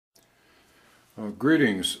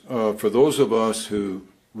Greetings. For those of us who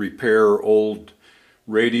repair old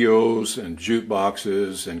radios and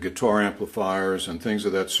jukeboxes and guitar amplifiers and things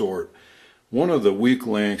of that sort, one of the weak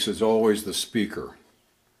links is always the speaker.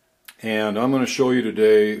 And I'm going to show you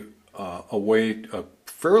today a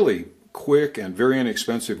fairly quick and very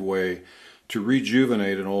inexpensive way to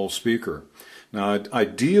rejuvenate an old speaker. Now,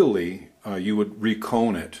 ideally, you would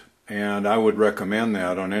recone it, and I would recommend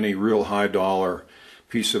that on any real high dollar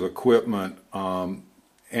piece of equipment.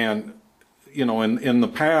 And you know, in the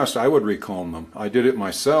past I would recone them. I did it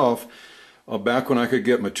myself back when I could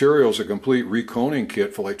get materials, a complete reconing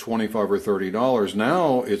kit for like $25 or $30.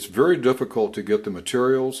 Now it's very difficult to get the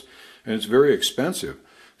materials and it's very expensive.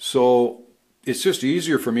 So it's just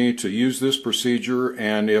easier for me to use this procedure,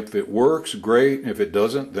 and if it works, great. If it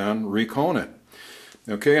doesn't, then recone it.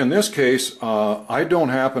 Okay, in this case, I don't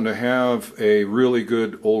happen to have a really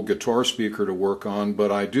good old guitar speaker to work on,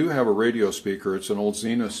 but I do have a radio speaker. It's an old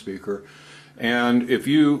Zenith speaker. And if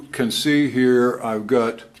you can see here, I've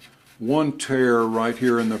got one tear right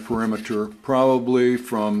here in the perimeter, probably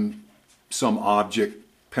from some object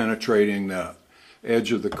penetrating the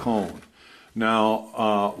edge of the cone.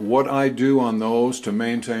 Now, what I do on those to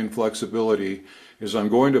maintain flexibility is I'm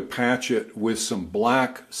going to patch it with some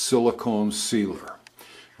black silicone sealer.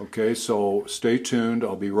 Okay, so stay tuned.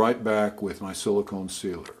 I'll be right back with my silicone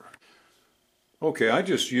sealer. Okay, I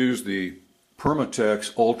just used the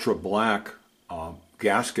Permatex Ultra Black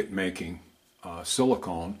gasket making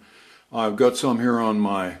silicone. I've got some here on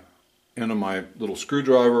my end of my little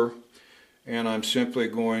screwdriver, and I'm simply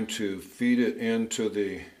going to feed it into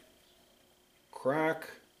the crack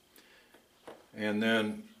and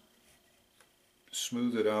then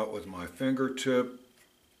smooth it out with my fingertip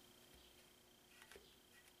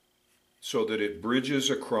so that it bridges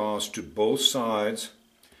across to both sides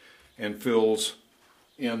and fills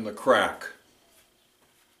in the crack.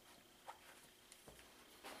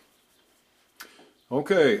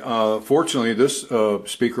 Okay, fortunately this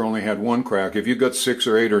speaker only had one crack. If you've got 6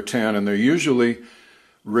 or 8 or 10, and they usually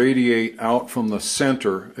radiate out from the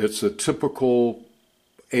center, it's a typical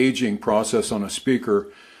aging process on a speaker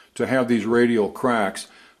to have these radial cracks.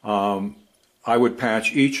 I would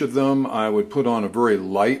patch each of them. I would put on a very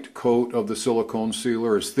light coat of the silicone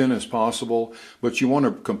sealer, as thin as possible, but you want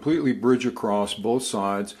to completely bridge across both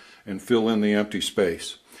sides and fill in the empty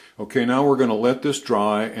space. Okay, now we're going to let this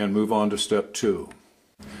dry and move on to step 2.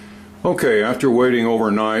 Okay, after waiting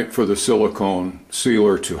overnight for the silicone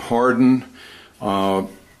sealer to harden,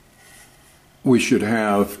 we should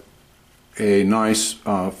have a nice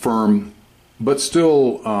firm but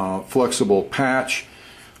still flexible patch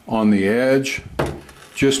on the edge.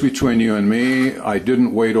 Just between you and me, I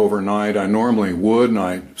didn't wait overnight. I normally would, and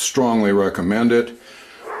I strongly recommend it.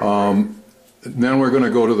 Then we're going to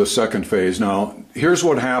go to the second phase. Now, here's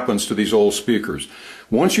what happens to these old speakers.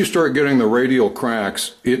 Once you start getting the radial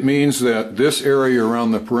cracks, it means that this area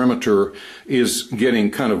around the perimeter is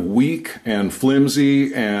getting kind of weak and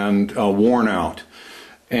flimsy and worn out.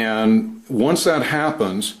 And once that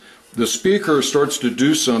happens, the speaker starts to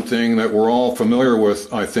do something that we're all familiar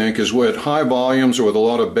with, I think, is with high volumes or with a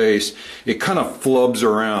lot of bass, it kind of flubs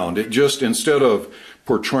around. It just, instead of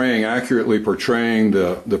accurately portraying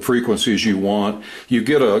the frequencies you want, you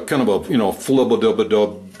get a kind of a, you know,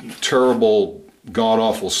 flub-a-dub-a-dub, terrible,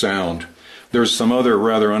 god-awful sound. There's some other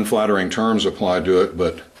rather unflattering terms applied to it,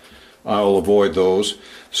 but I'll avoid those.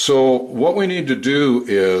 So what we need to do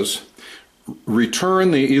is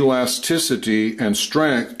return the elasticity and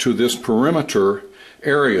strength to this perimeter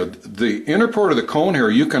area. The inner part of the cone here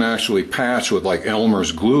you can actually patch with like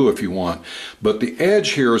Elmer's glue if you want, but the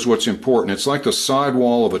edge here is what's important. It's like the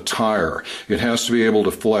sidewall of a tire. It has to be able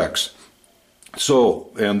to flex. So,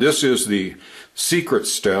 and this is the secret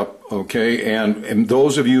step, okay, and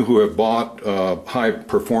those of you who have bought high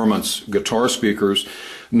performance guitar speakers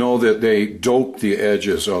know that they dope the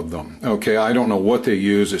edges of them. Okay, I don't know what they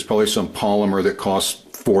use. It's probably some polymer that costs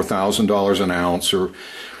 $4,000 an ounce or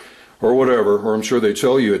whatever, or I'm sure they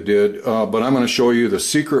tell you it did, but I'm going to show you the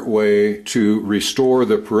secret way to restore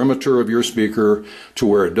the perimeter of your speaker to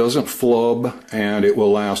where it doesn't flub and it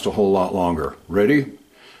will last a whole lot longer. Ready?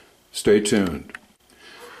 Stay tuned.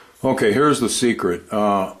 Okay, here's the secret.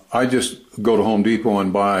 I just go to Home Depot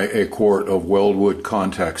and buy a quart of Weldwood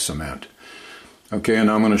contact cement. Okay,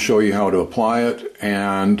 and I'm going to show you how to apply it,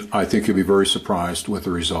 and I think you'll be very surprised with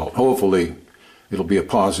the result. Hopefully, it'll be a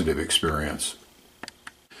positive experience.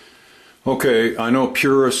 Okay, I know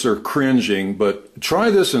purists are cringing, but try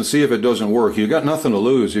this and see if it doesn't work. You've got nothing to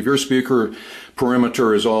lose. If your speaker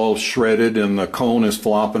perimeter is all shredded and the cone is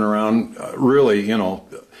flopping around, really, you know,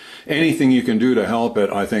 anything you can do to help it,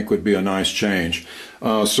 I think, would be a nice change.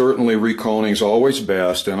 Certainly reconing is always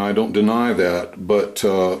best, and I don't deny that, but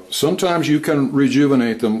sometimes you can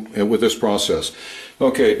rejuvenate them with this process.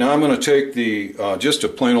 Okay, now I'm going to take the just a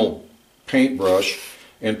plain old paintbrush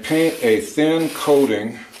and paint a thin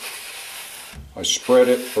coating. I spread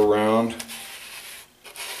it around.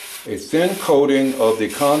 A thin coating of the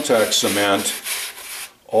contact cement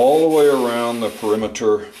all the way around the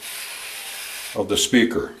perimeter of the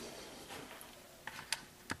speaker.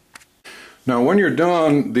 Now when you're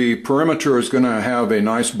done, the perimeter is going to have a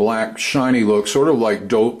nice black shiny look, sort of like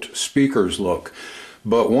doped speakers look.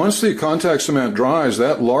 But once the contact cement dries,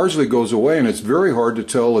 that largely goes away, and it's very hard to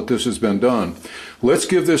tell that this has been done. Let's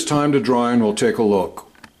give this time to dry and we'll take a look.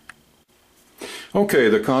 Okay,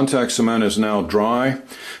 the contact cement is now dry.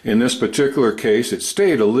 In this particular case, it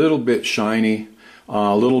stayed a little bit shiny,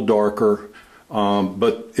 a little darker,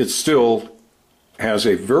 but it still has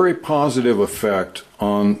a very positive effect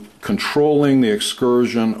on controlling the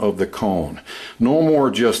excursion of the cone. No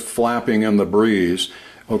more just flapping in the breeze.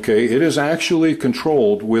 Okay, it is actually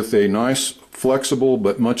controlled with a nice, flexible,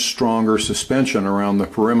 but much stronger suspension around the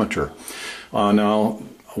perimeter. Now,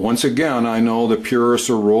 once again, I know the purists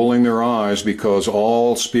are rolling their eyes because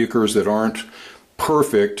all speakers that aren't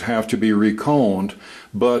perfect have to be reconed,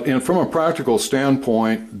 but from a practical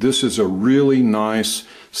standpoint, this is a really nice,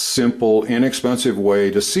 simple, inexpensive way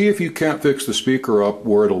to see if you can't fix the speaker up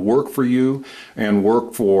where it'll work for you and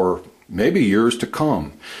work for maybe years to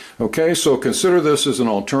come. Okay, so consider this as an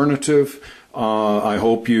alternative. I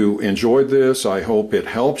hope you enjoyed this. I hope it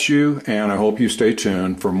helps you, and I hope you stay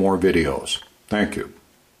tuned for more videos. Thank you.